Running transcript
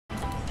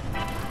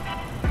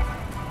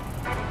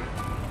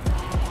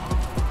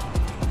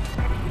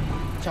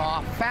So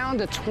I found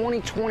the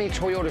 2020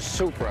 Toyota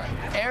Supra.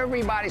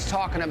 Everybody's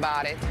talking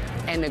about it,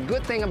 and the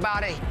good thing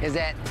about it is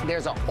that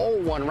there's an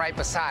old one right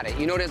beside it.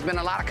 You know, there's been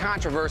a lot of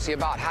controversy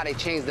about how they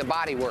changed the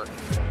bodywork.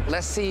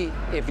 Let's see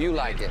if you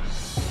like it.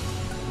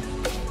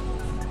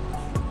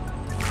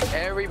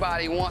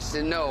 Everybody wants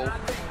to know,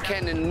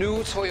 can the new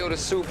Toyota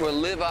Supra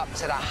live up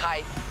to the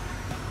hype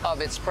of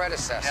its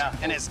predecessor? Yeah,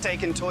 and it's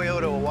taken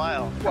Toyota a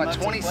while. What,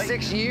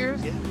 26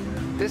 years? Yeah.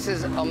 This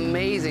is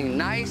amazing.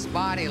 Nice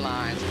body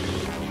lines.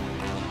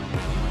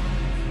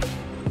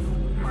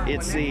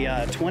 It's the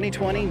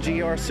 2020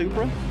 GR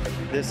Supra.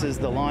 This is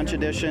the launch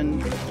edition.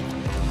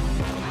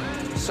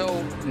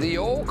 So the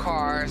old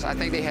cars, I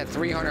think they had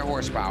 300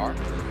 horsepower.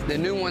 The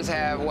new ones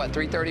have, what,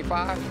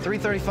 335?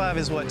 335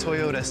 is what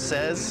Toyota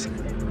says,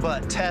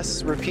 but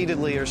tests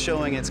repeatedly are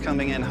showing it's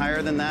coming in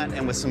higher than that,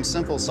 and with some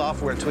simple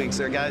software tweaks,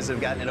 there are guys that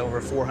have gotten it over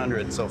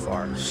 400 so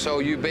far. So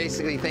you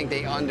basically think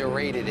they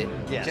underrated it?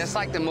 Yes. Just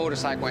like the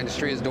motorcycle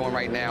industry is doing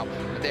right now.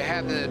 They're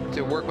having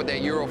to work with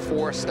that Euro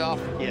 4 stuff.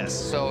 Yes.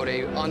 So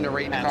they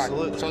underrate the car.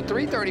 Absolutely. So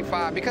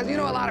 335, because you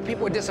know a lot of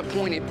people are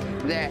disappointed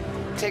that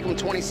take them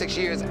 26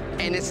 years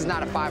and this is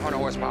not a 500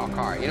 horsepower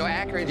car. You know,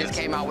 Acura just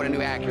came out with a new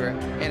Acura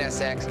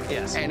NSX.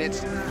 Yes. And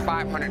it's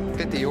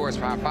 550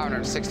 horsepower,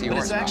 560 But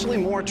horsepower. it's actually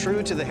more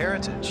true to the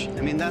heritage.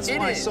 I mean, that's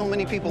why so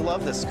many people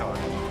love this car.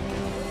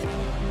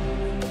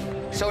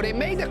 So they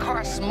made the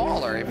car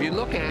smaller. If you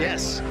look at it,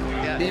 Yes.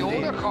 Yeah, the indeed.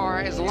 older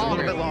car is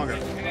longer. It's a little bit longer.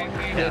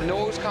 The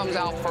nose comes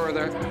out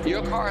further.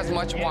 Your car is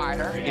much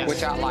wider, Yes.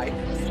 which I like.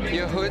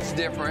 Your hood's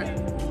different.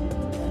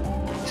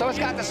 So it's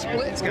got the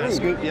split It's got a roof.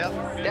 scoop, yep.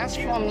 That's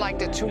from like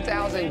the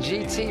 2000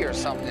 GT or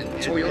something,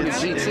 Toyota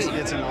GT.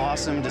 It's an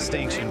awesome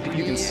distinction.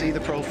 You can see the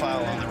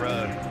profile on the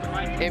road.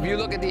 If you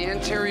look at the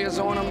interiors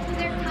on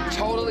them,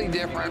 totally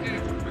different.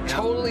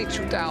 Totally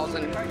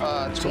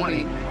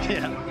 2020.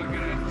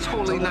 Yeah.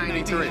 Totally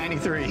 93.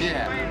 93.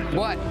 Yeah.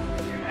 But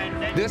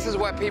this is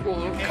what people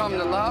come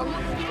to love,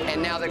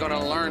 and now they're going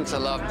to learn to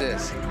love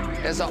this.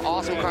 It's an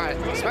awesome car,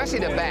 especially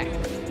the back.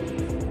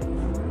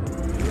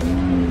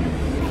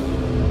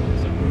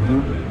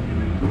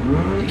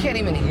 You can't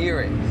even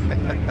hear it.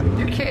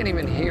 You can't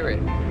even hear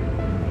it.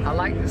 I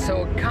like it.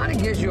 So it kind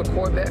of gives you a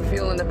Corvette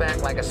feel in the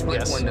back, like a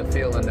split window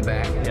feel in the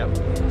back. Yep.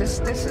 This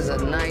is a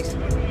nice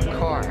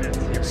car.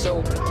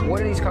 So what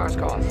do these cars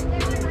cost?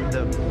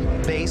 The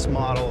base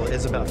model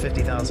is about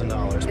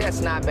 $50,000.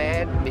 That's not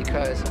bad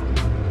because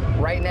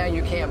right now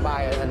you can't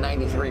buy a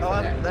 93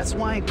 for that. That's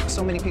why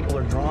so many people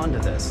are drawn to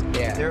this.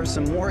 Yeah. There are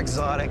some more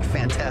exotic,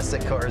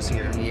 fantastic cars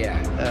here.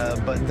 Yeah.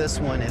 But this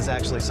one is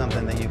actually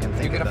something that you can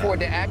think about. You can afford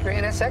the Acura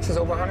NSX is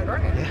over 100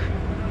 grand. Yeah.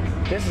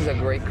 This is a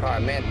great car,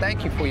 man.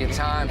 Thank you for your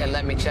time and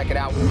let me check it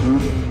out.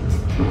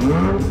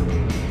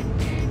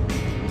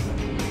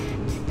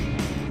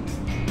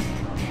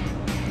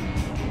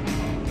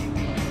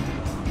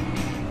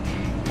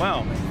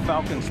 Wow,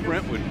 Falcon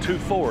Sprint with 2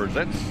 Fords.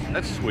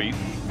 That's sweet.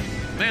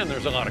 Man,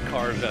 there's a lot of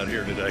cars out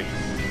here today.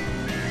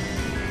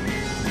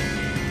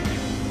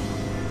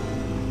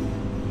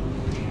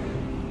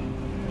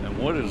 And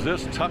what is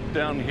this tucked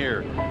down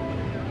here?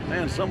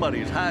 Man,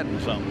 somebody's hiding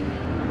something.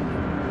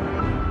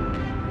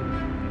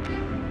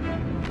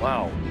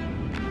 Wow,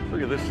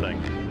 look at this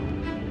thing.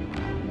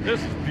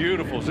 This is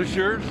beautiful. Is this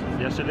yours?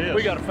 Yes, it is.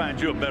 We got to find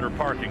you a better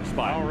parking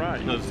spot. All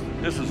right.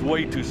 This is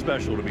way too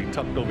special to be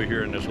tucked over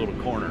here in this little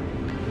corner.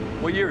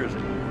 What year is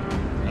it?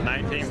 A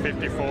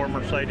 1954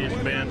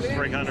 Mercedes-Benz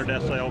 300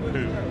 SL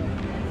Coupe.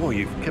 Oh,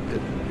 you've kept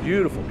it in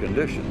beautiful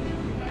condition.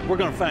 We're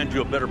going to find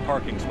you a better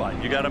parking spot.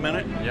 You got a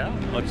minute? Yeah.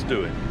 Let's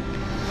do it.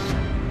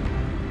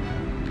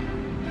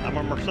 I'm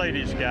a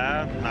Mercedes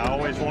guy, and I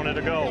always wanted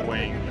a Gull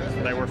Wing.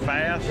 They were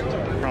fast,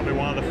 probably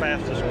one of the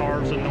fastest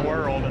cars in the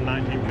world in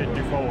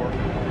 1954.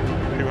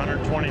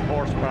 220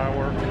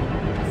 horsepower,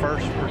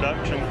 first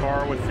production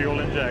car with fuel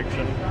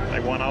injection. They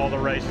won all the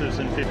races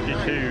in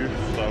 '52,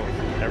 so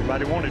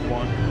everybody wanted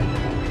one.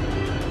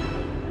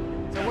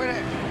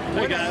 So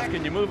Hey guys,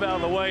 can you move out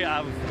of the way?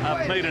 I've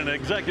made an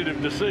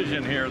executive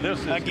decision here. This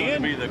is going to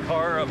be the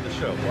car of the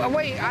show. Well,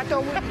 wait, I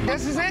thought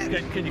this is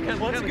it? Can you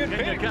kind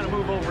of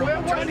move over?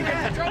 Where was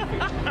that?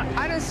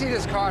 I didn't see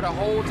this car the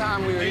whole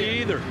time we were here.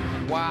 Me either.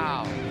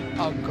 Wow,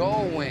 a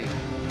Gull Wing.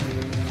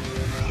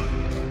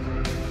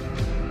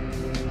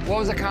 What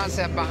was the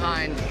concept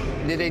behind,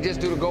 did they just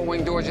do the Gull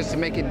Wing doors just to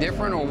make it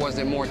different, or was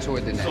there more to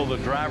it than that? So the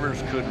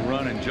drivers could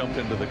run and jump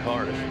into the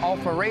cars. All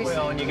for racing?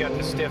 Well, and you got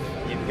the stiff,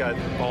 you've got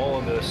all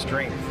of the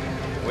strength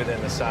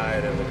within the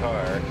side of the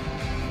car.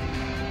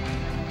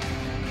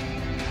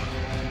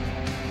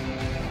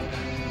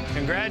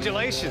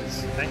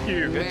 Congratulations. Thank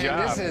you. Man, Good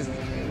job. this is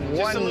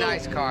one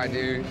nice car,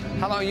 dude.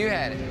 How long you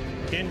had it?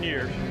 10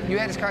 years. You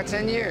had this car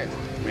 10 years?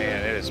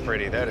 Man, it is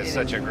pretty. That is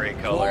such a great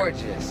color.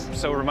 Gorgeous.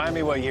 So remind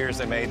me what years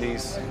they made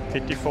these?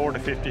 54 to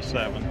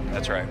 57.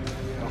 That's right.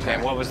 Okay.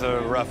 And what was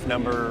the rough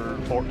number?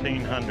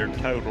 1,400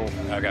 total.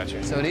 I got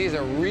you. So these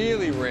are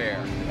really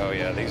rare. Oh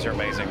yeah, these are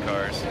amazing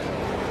cars.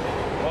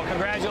 Well,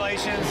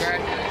 congratulations.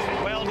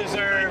 Well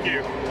deserved. Thank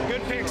you.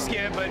 Good pick,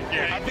 Skip, but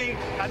Yeah.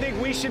 I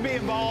think we should be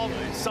involved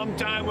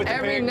sometime with the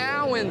Every pick.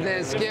 now and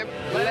then, Skip.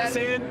 Let us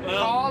in.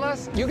 Call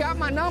us. You got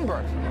my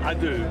number. I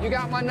do. You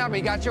got my number.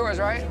 You got yours,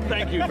 right?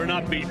 Thank you for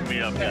not beating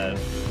me up, guys.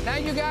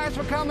 Thank you guys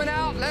for coming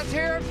out. Let's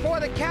hear it for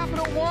the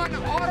Capital One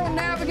Auto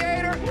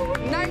Navigator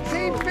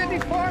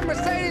 1954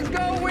 Mercedes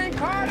Go Wing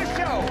car to